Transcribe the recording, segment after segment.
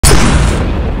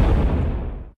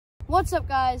What's up,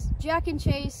 guys? Jack and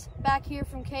Chase back here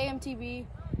from KMTB.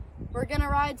 We're gonna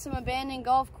ride some abandoned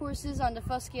golf courses on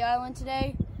Daufuskie Island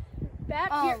today.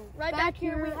 Back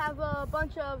here we have a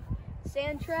bunch of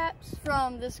sand traps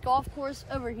from this golf course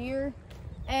over here,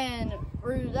 and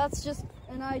that's just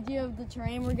an idea of the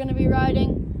terrain we're gonna be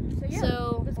riding.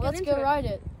 So let's go ride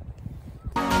it.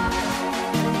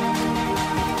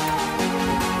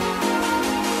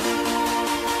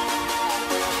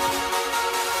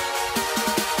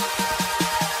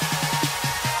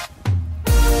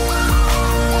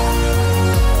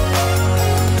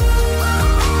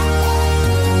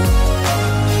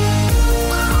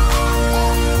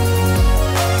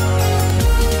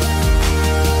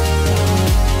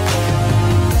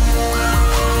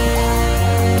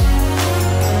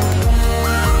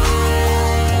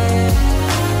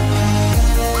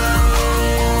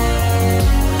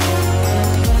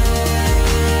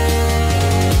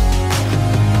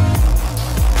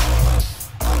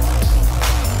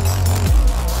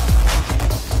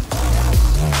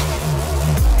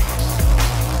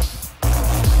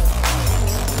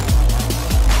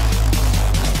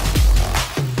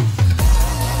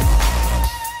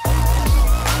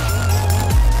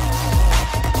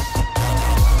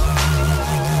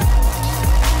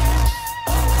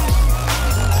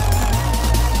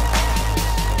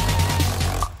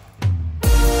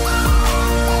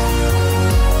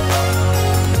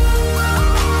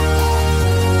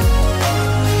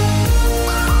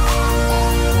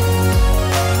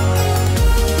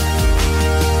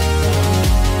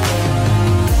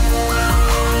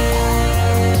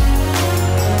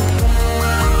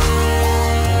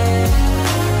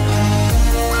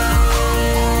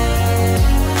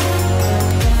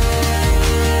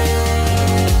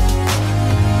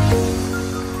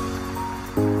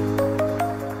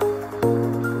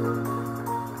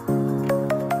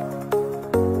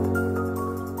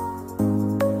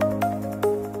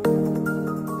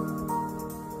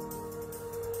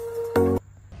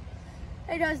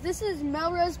 Hey guys, this is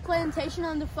Melrose Plantation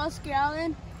on Daufuskie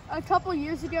Island. A couple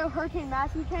years ago, Hurricane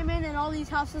Matthew came in and all these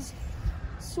houses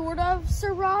sort of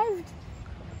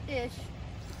survived-ish.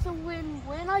 It's a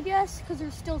win-win, I guess, because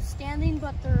they're still standing,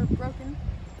 but they're broken.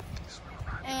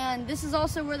 And this is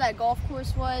also where that golf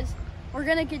course was. We're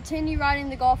gonna continue riding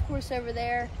the golf course over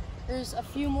there. There's a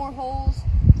few more holes,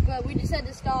 but we just had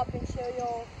to stop and show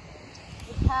y'all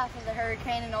the path of the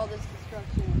hurricane and all this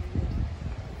destruction.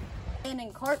 And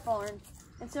in cart barn.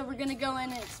 And so we're gonna go in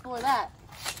and explore that.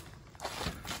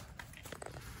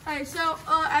 Alright, so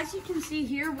as you can see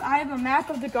here, I have a map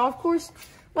of the golf course.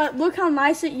 But look how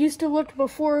nice it used to look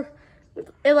before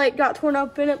it got torn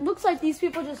up. And it looks like these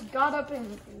people just got up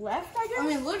and left, I guess. I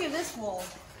mean, look at this wall.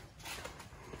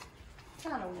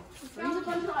 Kind of. There's a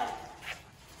bunch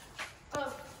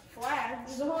of flags.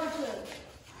 There's a whole bunch of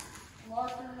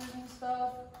markers and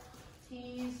stuff.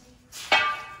 Tees.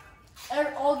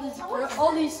 All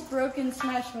these broken,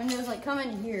 smashed windows, come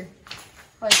in here.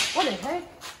 What the heck?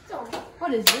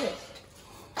 What is this?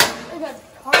 They got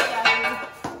cars out here.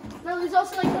 No, there's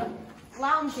also a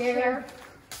lounge chair.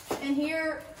 And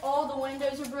here, all the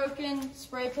windows are broken,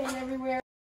 spray paint everywhere.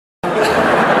 Fire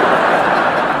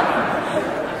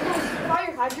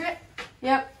hydrant.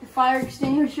 Yep, fire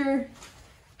extinguisher,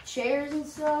 chairs and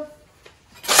stuff.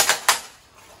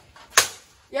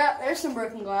 Yeah, there's some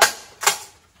broken glass.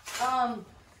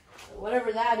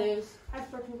 Whatever that is. That's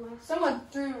broken glass. Someone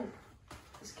threw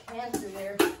this can through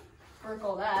there. Broke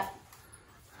all that.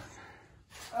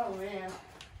 Oh man.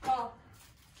 Oh.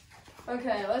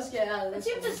 Okay, let's get out of this. Let's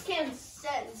see what this can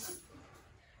says.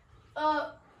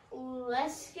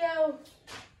 Let's go.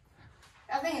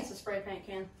 I think it's a spray paint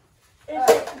can. Is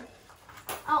it?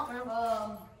 I don't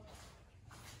know.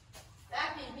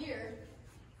 Back in here,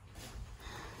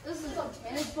 this is a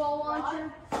tennis ball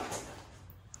launcher.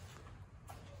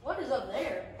 What is up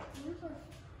there?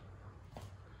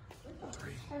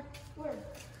 Where?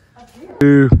 Up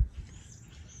here.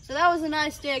 So that was a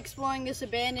nice day exploring this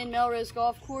abandoned Melrose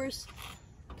golf course.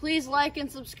 Please like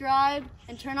and subscribe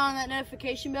and turn on that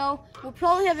notification bell. We'll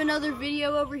probably have another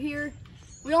video over here.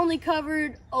 We only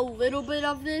covered a little bit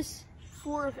of this.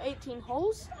 4 of 18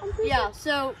 holes? Yeah,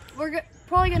 so we're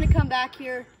probably going to come back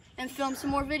here and film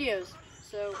some more videos.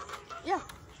 So, yeah.